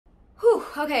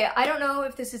Okay, I don't know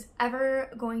if this is ever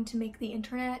going to make the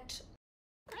internet.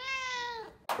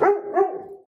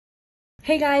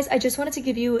 Hey guys, I just wanted to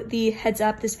give you the heads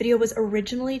up. This video was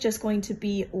originally just going to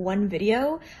be one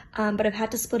video, but I've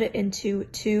had to split it into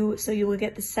two, so you will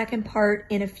get the second part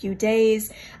in a few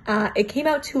days. It came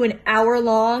out to an hour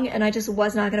long, and I just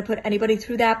was not going to put anybody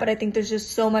through that, but I think there's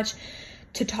just so much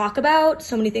to talk about,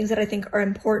 so many things that I think are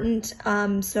important.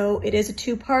 So it is a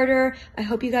two-parter. I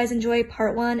hope you guys enjoy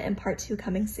part one and part two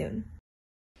coming soon.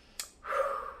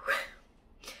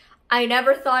 I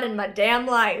never thought in my damn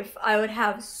life I would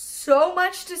have so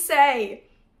much to say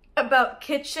about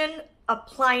kitchen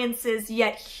appliances,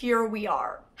 yet here we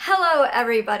are. Hello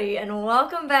everybody and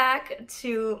welcome back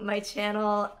to my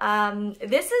channel.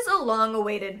 This is a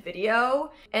long-awaited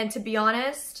video, and to be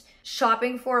honest,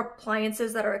 shopping for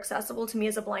appliances that are accessible to me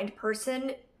as a blind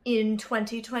person in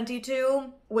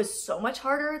 2022 was so much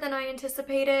harder than I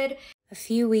anticipated. A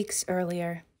few weeks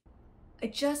earlier.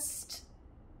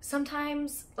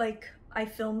 Sometimes, I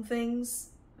film things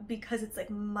because it's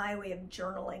my way of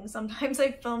journaling. Sometimes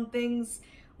I film things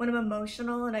when I'm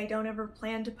emotional and I don't ever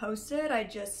plan to post it. I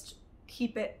just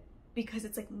keep it because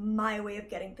it's my way of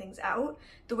getting things out,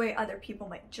 the way other people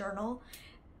might journal.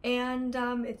 And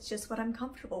it's just what I'm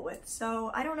comfortable with.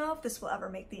 So I don't know if this will ever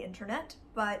make the internet,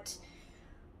 but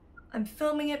I'm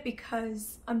filming it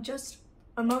because I'm just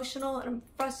emotional and I'm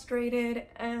frustrated,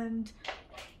 and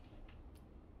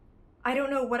I don't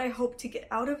know what I hope to get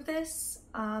out of this.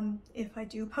 If I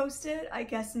do post it, I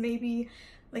guess maybe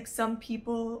some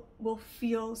people will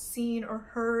feel seen or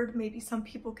heard. Maybe some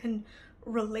people can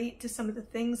relate to some of the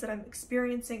things that I'm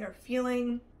experiencing or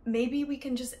feeling. Maybe we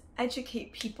can just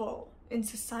educate people in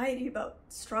society about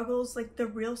struggles, the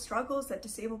real struggles that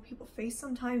disabled people face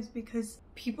sometimes, because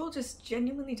people just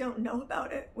genuinely don't know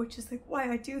about it, which is why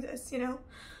I do this,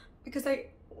 because I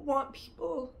want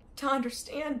people to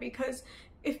understand, because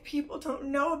if people don't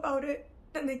know about it,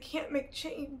 then they can't make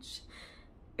change.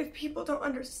 If people don't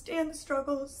understand the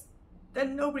struggles,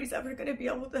 then nobody's ever going to be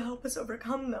able to help us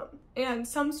overcome them. And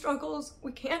some struggles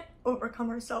we can't overcome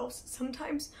ourselves.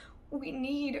 Sometimes we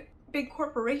need big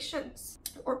corporations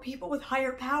or people with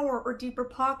higher power or deeper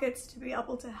pockets to be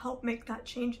able to help make that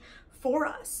change for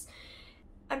us.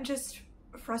 I'm just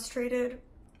frustrated.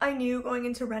 I knew going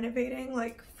into renovating,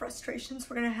 frustrations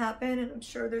were gonna happen, and I'm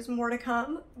sure there's more to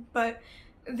come, but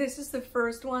this is the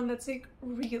first one that's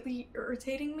really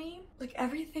irritating me.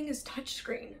 Everything is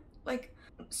touchscreen.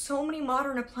 So many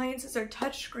modern appliances are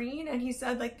touchscreen, and he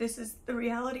said this is the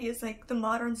reality, is the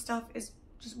modern stuff is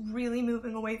just really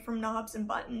moving away from knobs and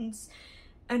buttons,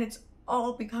 and it's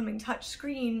all becoming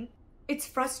touchscreen. It's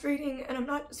frustrating, and I'm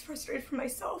not just frustrated for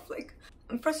myself,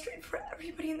 I'm frustrated for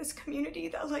everybody in this community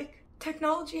that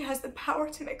technology has the power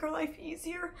to make our life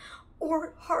easier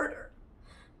or harder.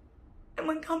 And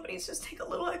when companies just take a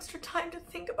little extra time to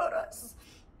think about us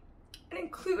and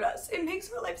include us, it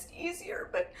makes our lives easier.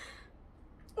 But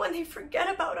when they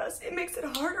forget about us, it makes it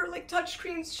harder.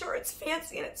 Touchscreens, sure, it's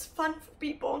fancy and it's fun for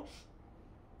people,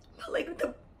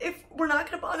 but if we're not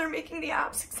gonna bother making the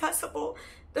apps accessible,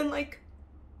 then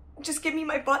just give me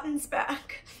my buttons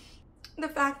back. The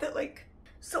fact that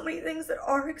so many things that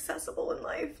are accessible in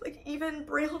life, even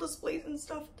braille displays and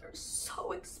stuff, they're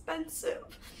so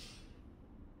expensive.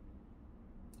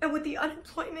 And with the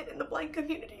unemployment in the blind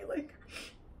community,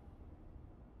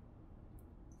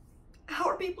 how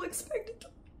are people expected to?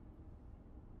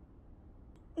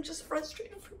 I'm just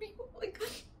frustrated for people.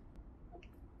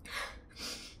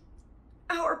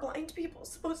 How are blind people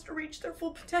supposed to reach their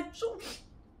full potential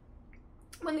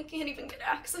when they can't even get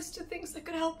access to things that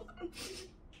could help them?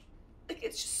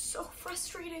 It's just so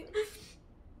frustrating.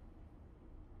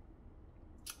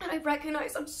 And I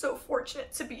recognize I'm so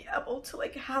fortunate to be able to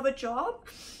have a job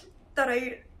that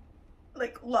I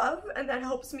love, and that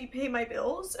helps me pay my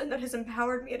bills, and that has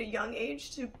empowered me at a young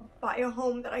age to buy a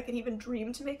home that I can even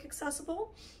dream to make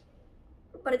accessible.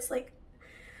 But it's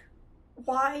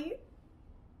why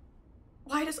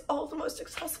does all the most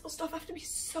accessible stuff have to be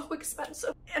so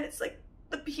expensive? And it's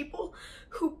the people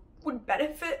who would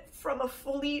benefit from a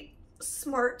fully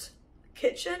smart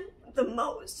kitchen the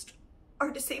most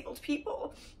are disabled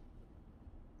people.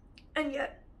 And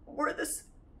yet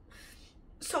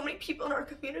so many people in our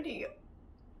community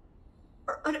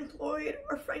are unemployed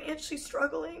or financially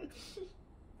struggling.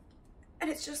 And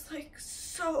it's just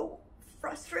so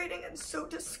frustrating and so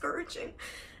discouraging.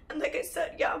 And like I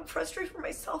said, yeah, I'm frustrated for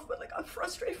myself, but I'm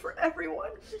frustrated for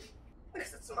everyone.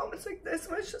 Because it's moments like this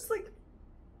when it's just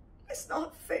it's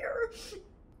not fair.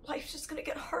 Life's just gonna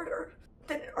get harder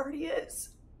than it already is.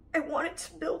 I wanted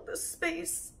to build this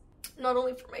space, not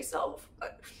only for myself,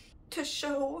 but to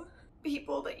show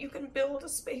people that you can build a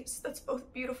space that's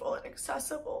both beautiful and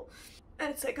accessible. And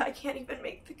it's like, I can't even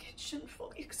make the kitchen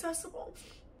fully accessible.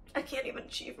 I can't even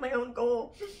achieve my own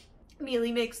goal.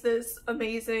 Mealy makes this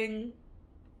amazing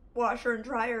washer and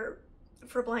dryer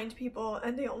for blind people,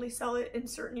 and they only sell it in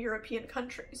certain European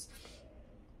countries.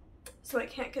 So I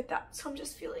can't get that. So I'm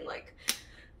just feeling like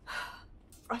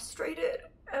frustrated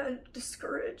and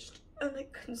discouraged and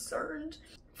like concerned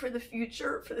for the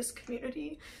future for this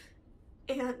community.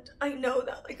 And I know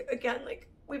that, like, again, like,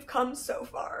 we've come so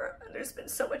far and there's been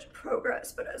so much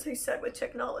progress, but as I said, with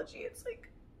technology, it's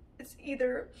like, it's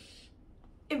either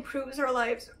improves our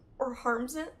lives or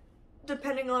harms it,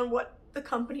 depending on what the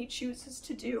company chooses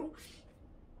to do.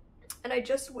 And I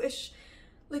just wish,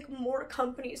 like, more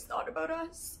companies thought about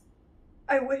us.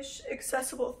 I wish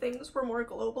accessible things were more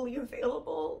globally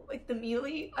available, like the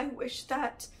Mealy. I wish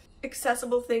that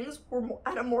accessible things were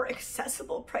at a more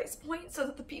accessible price point so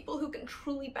that the people who can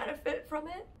truly benefit from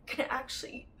it can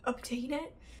actually obtain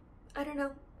it. I don't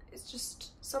know, it's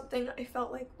just something I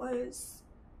felt like was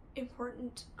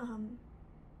important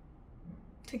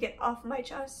to get off my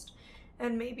chest,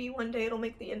 and maybe one day it'll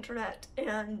make the internet.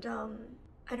 And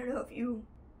I don't know,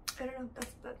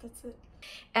 that's it.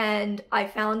 And I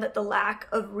found that the lack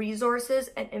of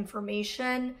resources and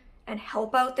information and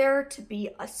help out there to be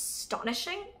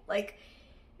astonishing. Like,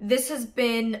 this has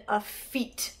been a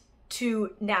feat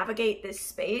to navigate this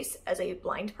space as a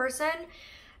blind person.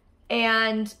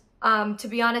 And to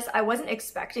be honest, I wasn't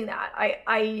expecting that.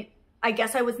 I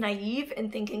guess I was naive in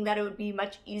thinking that it would be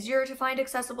much easier to find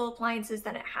accessible appliances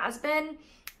than it has been.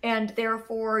 And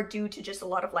therefore, due to just a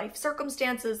lot of life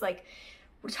circumstances, like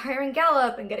retiring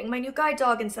Gallup and getting my new guide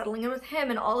dog and settling in with him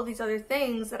and all of these other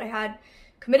things that I had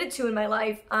committed to in my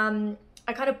life,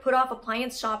 I kind of put off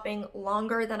appliance shopping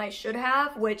longer than I should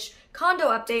have, which condo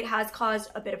update has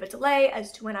caused a bit of a delay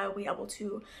as to when I will be able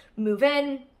to move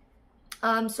in.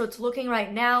 So it's looking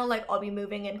right now like I'll be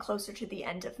moving in closer to the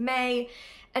end of May.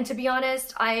 And to be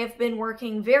honest, I have been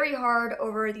working very hard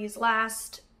over these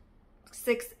last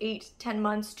 6, 8, 10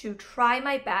 months to try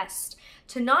my best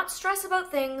to not stress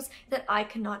about things that I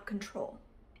cannot control.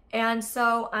 And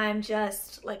so I'm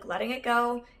just like letting it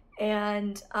go.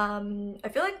 And I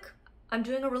feel like I'm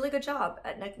doing a really good job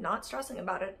at like not stressing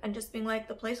about it and just being like,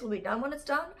 the place will be done when it's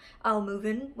done. I'll move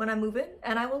in when I move in,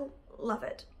 and I will love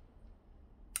it.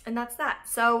 And that's that.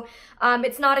 So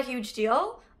it's not a huge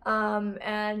deal.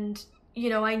 And you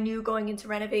know, I knew going into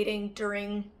renovating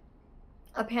during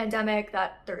a pandemic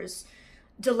that there's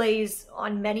delays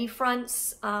on many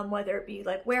fronts, whether it be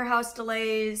like warehouse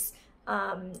delays,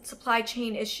 supply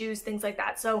chain issues, things like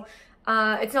that. So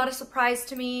it's not a surprise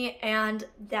to me, and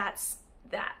that's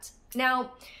that.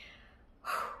 Now,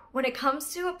 when it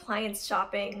comes to appliance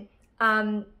shopping,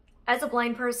 as a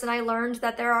blind person, I learned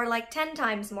that there are like 10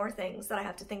 times more things that I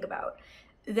have to think about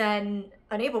than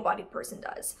an able-bodied person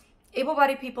does.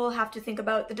 Able-bodied people have to think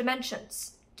about the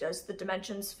dimensions. Does the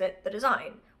dimensions fit the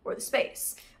design or the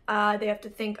space? They have to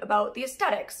think about the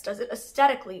aesthetics. Does it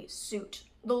aesthetically suit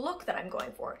the look that I'm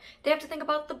going for? They have to think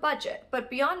about the budget. But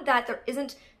beyond that, there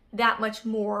isn't that much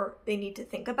more they need to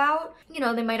think about. You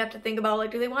know, they might have to think about,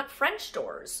 like, do they want French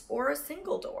doors or a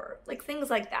single door? Like, things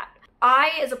like that.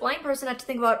 I, as a blind person, have to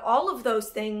think about all of those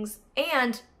things,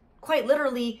 and quite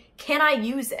literally, can I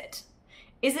use it?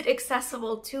 Is it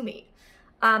accessible to me?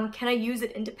 Can I use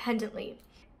it independently?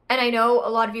 And I know a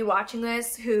lot of you watching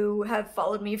this who have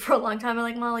followed me for a long time are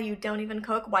like, Molly, you don't even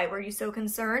cook. Why were you so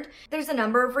concerned? There's a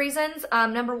number of reasons.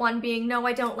 Number one being, no,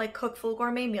 I don't like cook full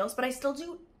gourmet meals, but I still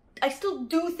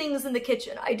do things in the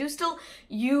kitchen. I do still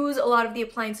use a lot of the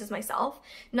appliances myself.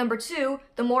 Number two,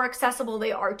 the more accessible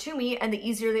they are to me and the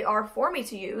easier they are for me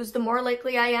to use, the more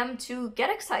likely I am to get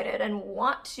excited and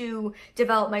want to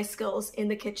develop my skills in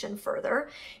the kitchen further.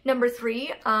 Number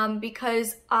three,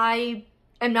 because I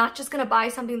am not just gonna buy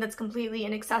something that's completely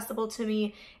inaccessible to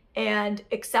me and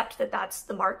accept that that's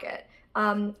the market.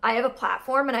 I have a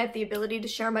platform and I have the ability to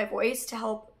share my voice to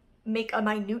help make a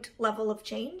minute level of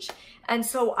change. And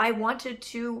so I wanted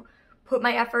to put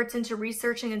my efforts into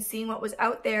researching and seeing what was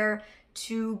out there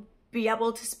to be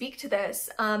able to speak to this.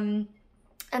 And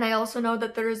I also know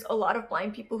that there's a lot of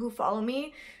blind people who follow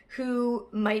me who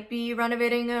might be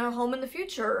renovating a home in the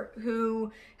future,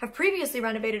 who have previously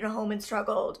renovated a home and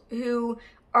struggled, who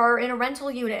are in a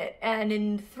rental unit, and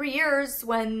in 3 years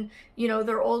when, you know,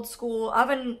 their old school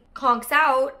oven conks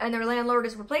out and their landlord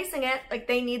is replacing it, like,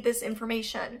 they need this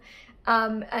information.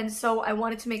 And so I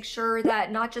wanted to make sure that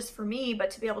not just for me,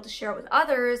 but to be able to share it with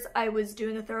others, I was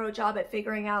doing a thorough job at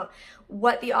figuring out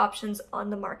what the options on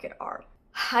the market are.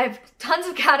 I have tons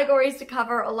of categories to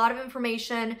cover, a lot of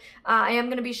information. I am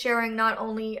going to be sharing not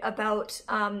only about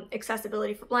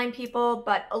accessibility for blind people,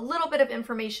 but a little bit of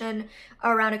information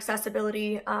around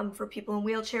accessibility for people in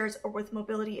wheelchairs or with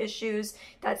mobility issues.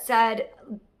 That said,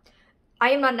 I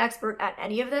am not an expert at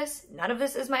any of this. None of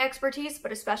this is my expertise,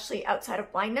 but especially outside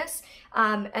of blindness.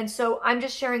 And so I'm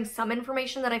just sharing some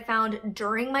information that I found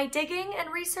during my digging and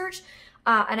research.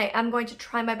 And I am going to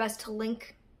try my best to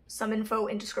link some info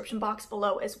in description box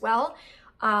below as well.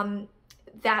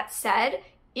 That said,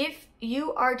 if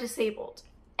you are disabled,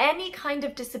 any kind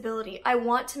of disability, I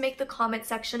want to make the comment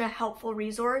section a helpful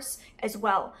resource as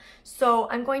well. So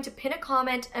I'm going to pin a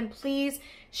comment, and please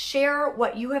share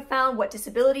what you have found, what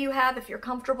disability you have if you're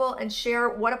comfortable, and share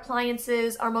what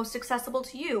appliances are most accessible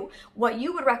to you, what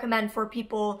you would recommend for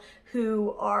people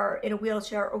who are in a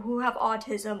wheelchair or who have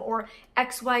autism or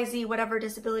XYZ, whatever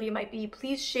disability it might be.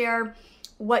 Please share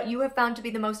what you have found to be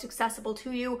the most accessible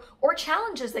to you, or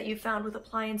challenges that you found with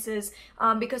appliances,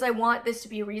 because I want this to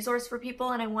be a resource for people,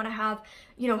 and I want to have,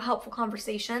 you know, helpful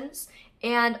conversations.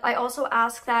 And I also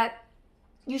ask that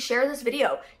you share this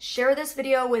video. Share this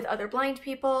video with other blind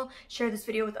people, share this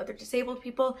video with other disabled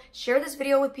people, share this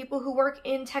video with people who work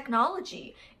in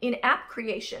technology, in app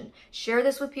creation, share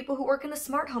this with people who work in the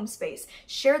smart home space,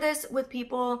 share this with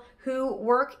people who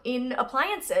work in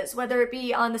appliances, whether it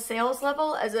be on the sales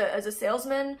level as a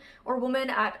salesman or woman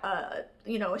at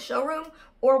a showroom,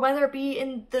 or whether it be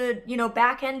in the,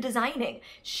 back-end designing.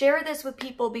 Share this with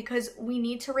people, because we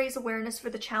need to raise awareness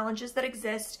for the challenges that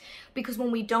exist, because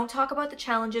when we don't talk about the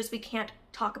challenges, we can't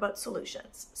talk about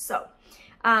solutions. So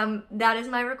that is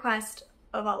my request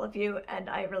of all of you, and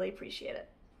I really appreciate it.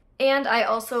 And I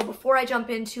also, before I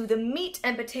jump into the meat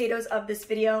and potatoes of this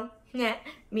video,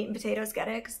 meat and potatoes, get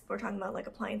it? Because we're talking about like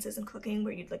appliances and cooking,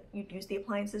 where you'd use the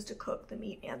appliances to cook the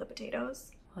meat and the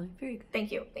potatoes. Very good.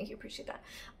 Thank you, appreciate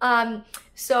that.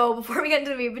 So before we get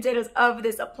into the meat and potatoes of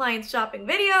this appliance shopping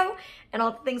video and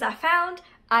all the things I found,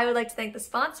 I would like to thank the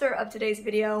sponsor of today's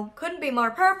video. Couldn't be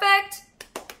more perfect.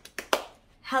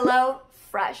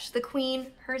 HelloFresh, the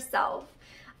queen herself.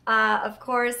 Of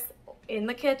course, in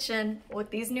the kitchen with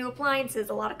these new appliances,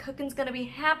 a lot of cooking's gonna be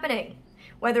happening.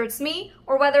 Whether it's me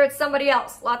or whether it's somebody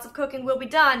else, lots of cooking will be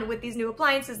done with these new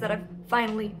appliances that I've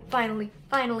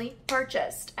finally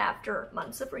purchased after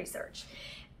months of research.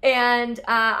 And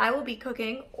I will be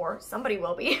cooking, or somebody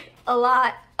will be, a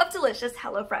lot of delicious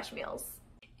HelloFresh meals.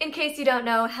 In case you don't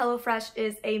know, HelloFresh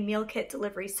is a meal kit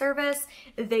delivery service.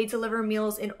 They deliver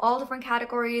meals in all different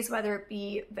categories, whether it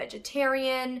be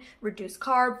vegetarian, reduced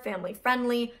carb, family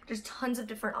friendly. There's tons of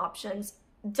different options.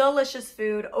 Delicious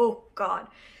food. Oh God.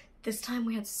 This time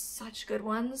we had such good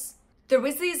ones. There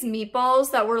was these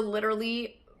meatballs that were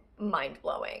literally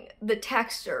mind-blowing. The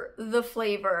texture, the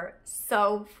flavor,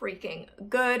 so freaking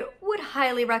good. Would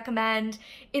highly recommend.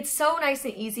 It's so nice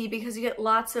and easy because you get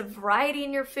lots of variety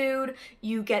in your food.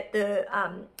 You get the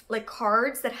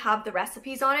cards that have the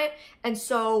recipes on it. And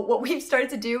so what we've started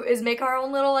to do is make our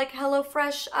own little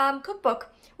HelloFresh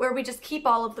cookbook, where we just keep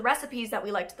all of the recipes that we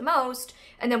liked the most,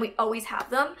 and then we always have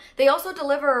them. They also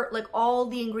deliver all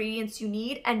the ingredients you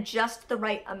need and just the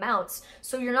right amounts.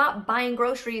 So you're not buying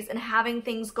groceries and having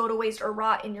things go to waste or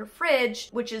rot in your fridge,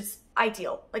 which is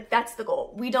ideal. That's the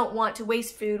goal. We don't want to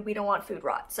waste food. We don't want food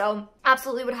rot. So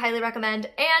absolutely would highly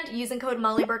recommend. And using code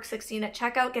MollyBurke16 at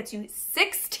checkout gets you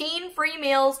 16 free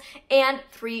meals and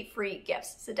 3 free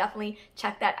gifts. So definitely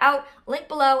check that out. Link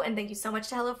below. And thank you so much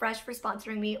to HelloFresh for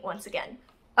sponsoring me once again.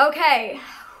 Okay,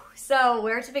 so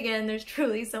where to begin? There's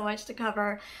truly so much to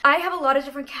cover. I have a lot of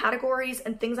different categories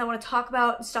and things I want to talk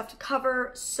about and stuff to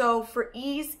cover. So for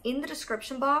ease, in the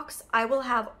description box, I will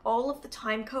have all of the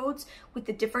time codes with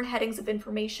the different headings of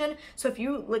information. So if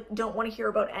you don't want to hear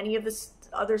about any of this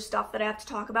other stuff that I have to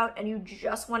talk about and you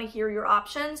just want to hear your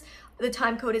options, the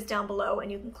time code is down below and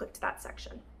you can click to that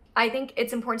section. I think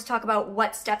it's important to talk about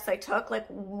what steps I took,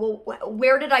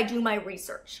 where did I do my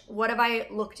research? What have I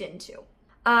looked into?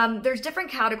 There's different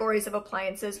categories of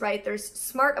appliances, right? There's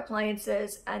smart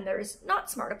appliances and there's not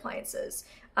smart appliances.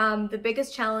 The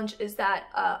biggest challenge is that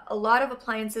a lot of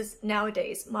appliances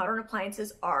nowadays, modern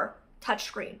appliances, are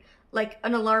touchscreen.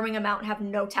 An alarming amount have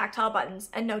no tactile buttons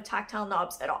and no tactile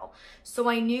knobs at all. So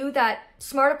I knew that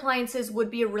smart appliances would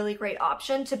be a really great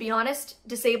option. To be honest,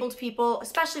 disabled people,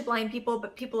 especially blind people,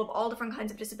 but people of all different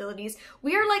kinds of disabilities,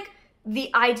 we are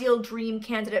the ideal dream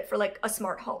candidate for a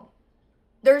smart home.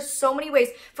 There's so many ways.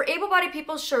 For able-bodied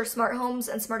people, sure, smart homes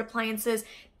and smart appliances,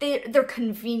 they're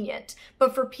convenient.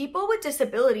 But for people with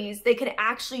disabilities, they can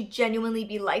actually genuinely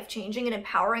be life-changing and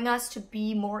empowering us to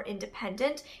be more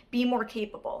independent, be more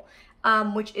capable.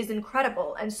 which is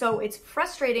incredible. And so it's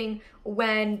frustrating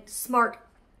when smart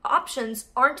options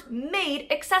aren't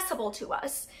made accessible to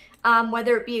us,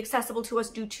 whether it be accessible to us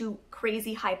due to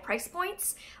crazy high price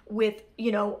points with,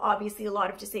 you know, obviously a lot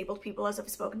of disabled people, as I've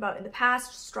spoken about in the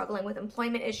past, struggling with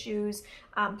employment issues,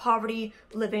 poverty,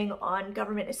 living on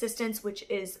government assistance, which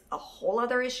is a whole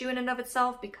other issue in and of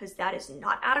itself because that is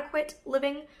not adequate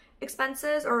living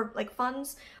expenses or like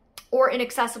funds, or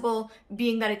inaccessible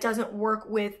being that it doesn't work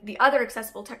with the other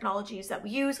accessible technologies that we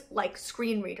use, like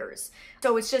screen readers.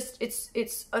 So it's just,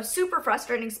 it's a super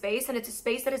frustrating space, and it's a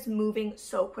space that is moving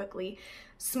so quickly.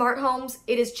 Smart homes,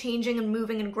 it is changing and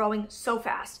moving and growing so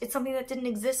fast. It's something that didn't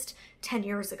exist 10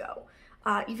 years ago,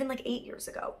 even like 8 years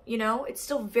ago, you know? It's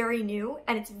still very new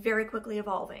and it's very quickly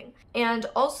evolving. And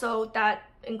also that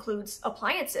includes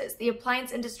appliances. The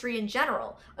appliance industry in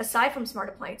general, aside from smart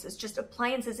appliances, just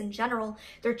appliances in general,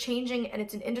 they're changing, and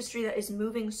it's an industry that is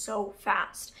moving so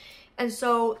fast. And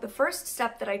so the first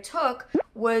step that I took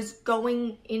was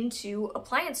going into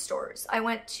appliance stores. I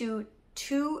went to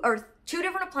two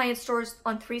different appliance stores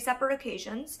on 3 separate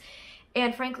occasions.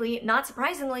 And frankly, not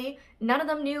surprisingly, none of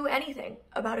them knew anything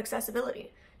about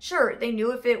accessibility. Sure, they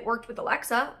knew if it worked with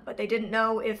Alexa, but they didn't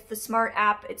know if the smart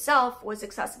app itself was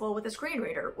accessible with a screen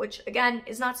reader, which again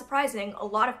is not surprising. A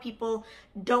lot of people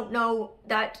don't know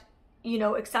that, you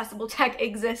know, accessible tech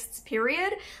exists,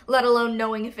 period, let alone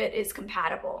knowing if it is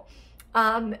compatible.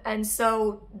 And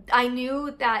so I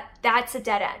knew that that's a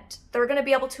dead end. They're going to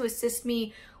be able to assist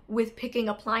me with picking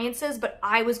appliances, but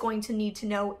I was going to need to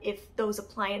know if those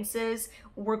appliances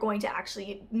were going to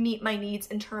actually meet my needs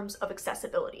in terms of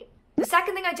accessibility. The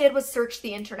second thing I did was search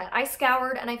the internet. I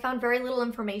scoured and I found very little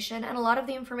information, and a lot of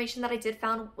the information that I did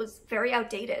found was very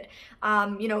outdated.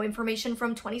 You know, information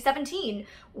from 2017,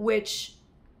 which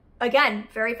again,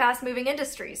 very fast moving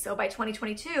industry. So by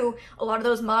 2022, a lot of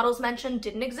those models mentioned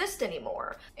didn't exist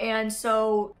anymore. And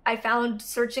so I found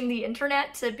searching the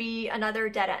internet to be another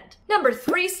dead end. Number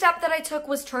 3 step that I took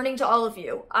was turning to all of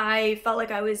you. I felt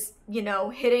like I was, you know,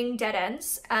 hitting dead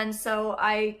ends. And so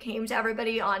I came to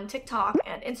everybody on TikTok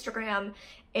and Instagram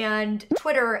and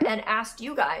Twitter and asked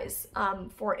you guys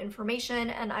for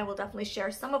information. And I will definitely share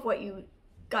some of what you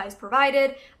guys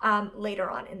provided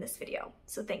later on in this video.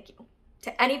 So thank you.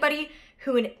 To anybody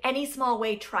who in any small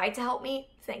way tried to help me,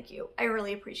 thank you. I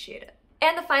really appreciate it.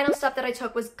 And the final step that I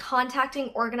took was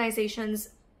contacting organizations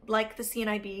like the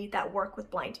CNIB that work with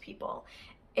blind people.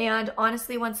 And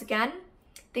honestly, once again,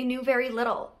 they knew very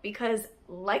little because,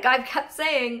 like I've kept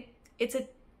saying, it's a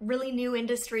really new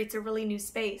industry, it's a really new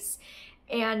space.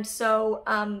 And so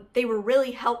they were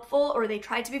really helpful, or they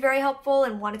tried to be very helpful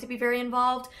and wanted to be very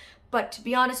involved. But to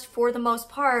be honest, for the most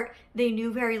part, they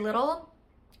knew very little.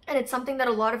 And it's something that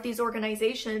a lot of these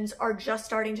organizations are just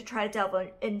starting to try to delve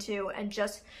into and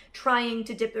just trying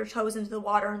to dip their toes into the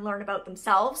water and learn about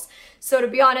themselves. So to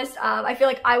be honest, I feel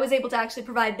like I was able to actually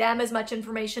provide them as much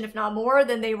information, if not more,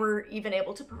 than they were even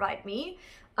able to provide me,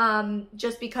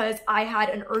 just because I had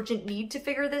an urgent need to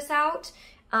figure this out.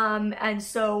 And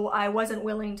so I wasn't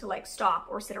willing to like stop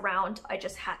or sit around. I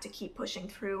just had to keep pushing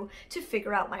through to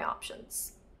figure out my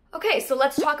options. Okay, so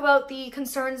let's talk about the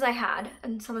concerns I had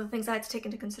and some of the things I had to take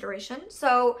into consideration.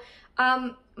 So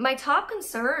my top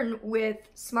concern with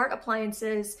smart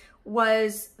appliances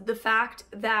was the fact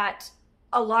that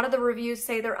a lot of the reviews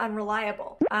say they're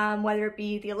unreliable, whether it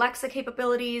be the Alexa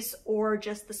capabilities or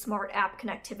just the smart app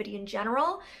connectivity in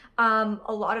general. A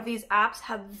lot of these apps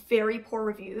have very poor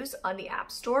reviews on the App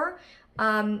Store.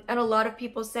 And a lot of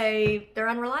people say they're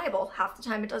unreliable. Half the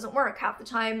time it doesn't work, half the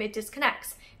time it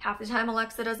disconnects, half the time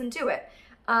Alexa doesn't do it.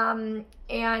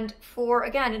 And for,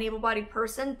 again, an able-bodied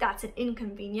person, that's an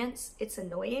inconvenience. It's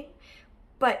annoying,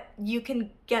 but you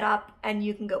can get up and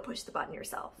you can go push the button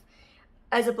yourself.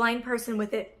 As a blind person,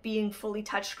 with it being fully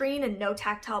touchscreen and no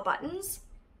tactile buttons,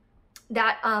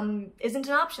 that isn't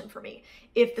an option for me.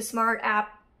 If the smart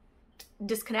app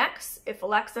disconnects, if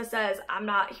Alexa says, I'm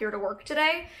not here to work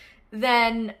today,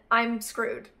 then I'm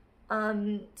screwed.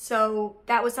 So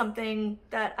that was something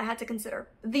that I had to consider.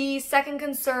 The second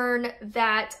concern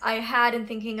that I had in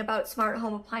thinking about smart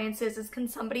home appliances is, can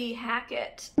somebody hack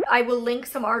it? I will link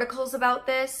some articles about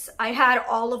this. I had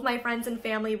all of my friends and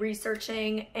family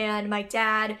researching, and my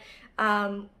dad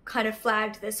kind of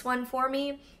flagged this one for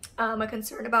me, a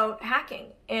concern about hacking.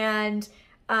 And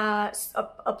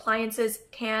smart appliances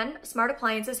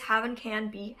have and can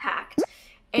be hacked.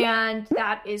 And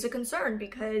that is a concern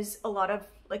because a lot of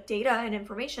like data and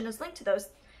information is linked to those.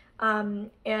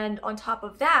 And on top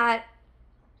of that,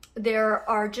 there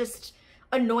are just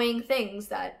annoying things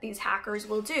that these hackers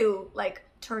will do, like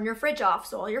turn your fridge off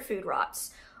so all your food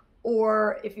rots,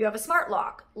 Or if you have a smart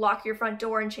lock, lock your front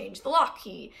door and change the lock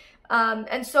key.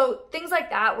 And so things like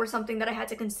that were something that I had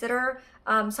to consider,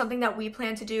 something that we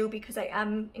plan to do because I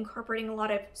am incorporating a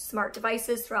lot of smart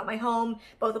devices throughout my home,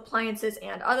 both appliances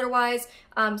and otherwise.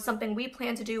 Something we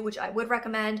plan to do, which I would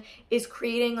recommend, is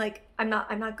creating, like, I'm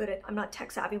not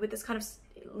tech savvy with this kind of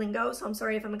lingo, so I'm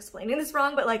sorry if I'm explaining this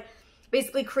wrong, but like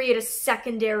basically create a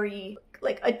secondary,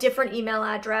 like a different email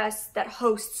address that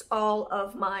hosts all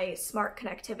of my smart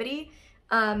connectivity.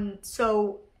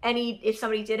 So if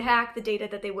somebody did hack, the data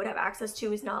that they would have access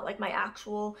to is not like my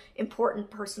actual important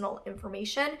personal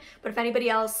information. But if anybody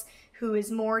else who is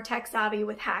more tech savvy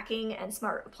with hacking and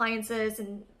smart appliances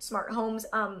and smart homes,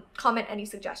 comment any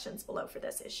suggestions below for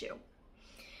this issue.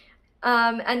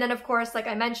 And then of course, like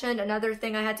I mentioned, another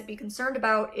thing I had to be concerned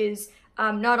about is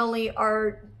not only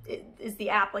is the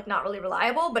app like not really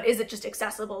reliable, but is it just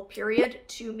accessible, period,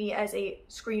 to me as a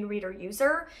screen reader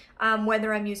user?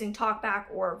 Whether I'm using TalkBack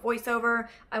or VoiceOver,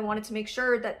 I wanted to make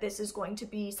sure that this is going to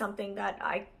be something that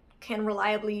I can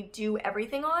reliably do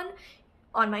everything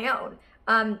on my own.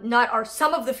 Not are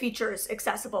some of the features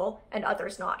accessible and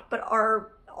others not, but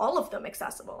are all of them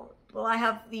accessible? Will I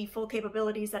have the full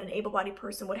capabilities that an able-bodied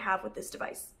person would have with this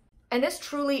device? And this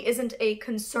truly isn't a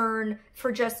concern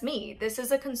for just me. This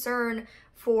is a concern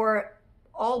for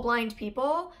all blind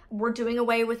people. We're doing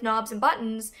away with knobs and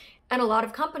buttons, and a lot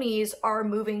of companies are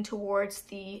moving towards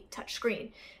the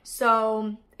touchscreen.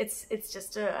 So it's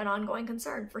just an ongoing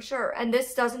concern for sure. And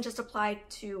this doesn't just apply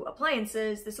to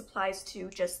appliances, this applies to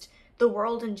just the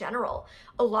world in general.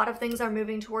 A lot of things are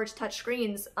moving towards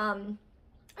touchscreens.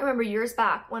 I remember years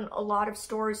back when a lot of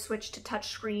stores switched to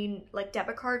touchscreen like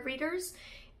debit card readers,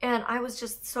 and I was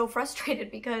just so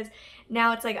frustrated because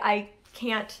now it's like I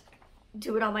can't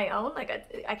do it on my own. Like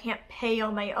I can't pay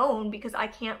on my own because I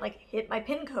can't like hit my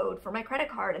PIN code for my credit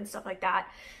card and stuff like that,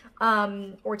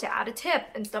 or to add a tip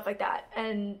and stuff like that.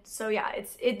 And so yeah,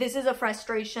 this is a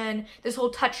frustration. This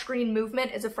whole touchscreen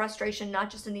movement is a frustration, not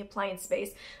just in the appliance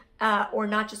space, or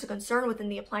not just a concern within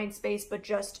the appliance space, but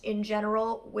just in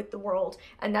general with the world.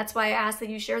 And that's why I ask that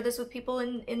you share this with people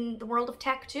in the world of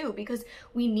tech too, because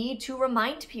we need to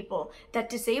remind people that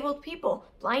disabled people,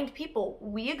 blind people,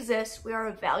 we exist, we are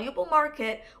a valuable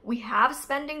market, we have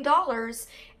spending dollars,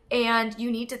 and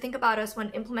you need to think about us when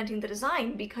implementing the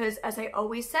design, because as I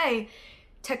always say,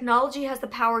 technology has the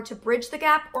power to bridge the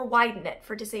gap or widen it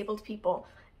for disabled people.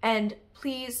 And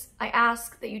please, I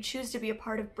ask that you choose to be a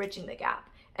part of bridging the gap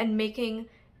and making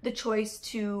the choice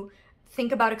to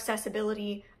think about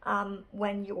accessibility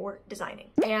when you're designing.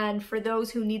 And for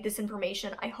those who need this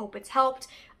information, I hope it's helped.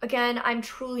 Again, I'm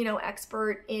truly no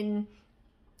expert in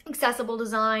accessible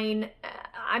design.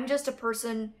 I'm just a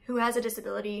person who has a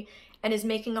disability and is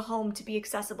making a home to be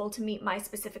accessible to meet my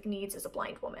specific needs as a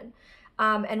blind woman,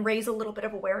 and raise a little bit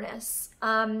of awareness,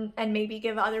 and maybe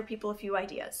give other people a few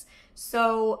ideas.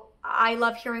 So I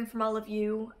love hearing from all of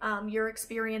you, your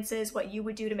experiences, what you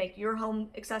would do to make your home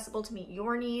accessible to meet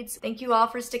your needs. Thank you all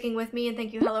for sticking with me, and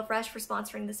thank you HelloFresh for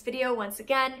sponsoring this video. Once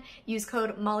again, use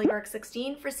code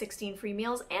MollyBurke16 for 16 free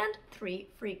meals and 3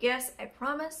 free gifts. I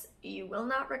promise you will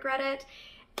not regret it.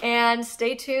 And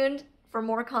stay tuned for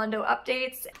more condo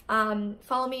updates.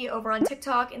 Follow me over on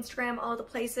TikTok, Instagram, all the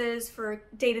places for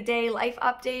day-to-day life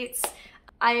updates.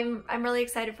 I'm really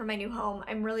excited for my new home.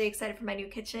 I'm really excited for my new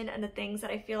kitchen and the things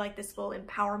that I feel like this will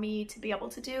empower me to be able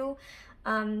to do.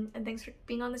 And thanks for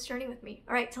being on this journey with me.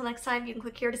 All right, till next time, you can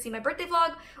click here to see my birthday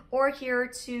vlog or here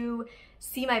to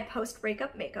see my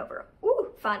post-breakup makeover.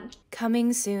 Ooh, fun.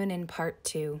 Coming soon in part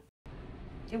 2.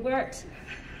 It worked.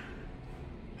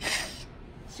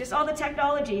 It's just all the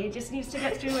technology. It just needs to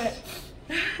get through it.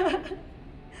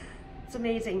 It's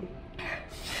amazing.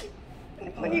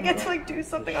 When you get to like do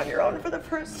something on your own for the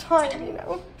first time, you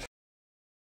know.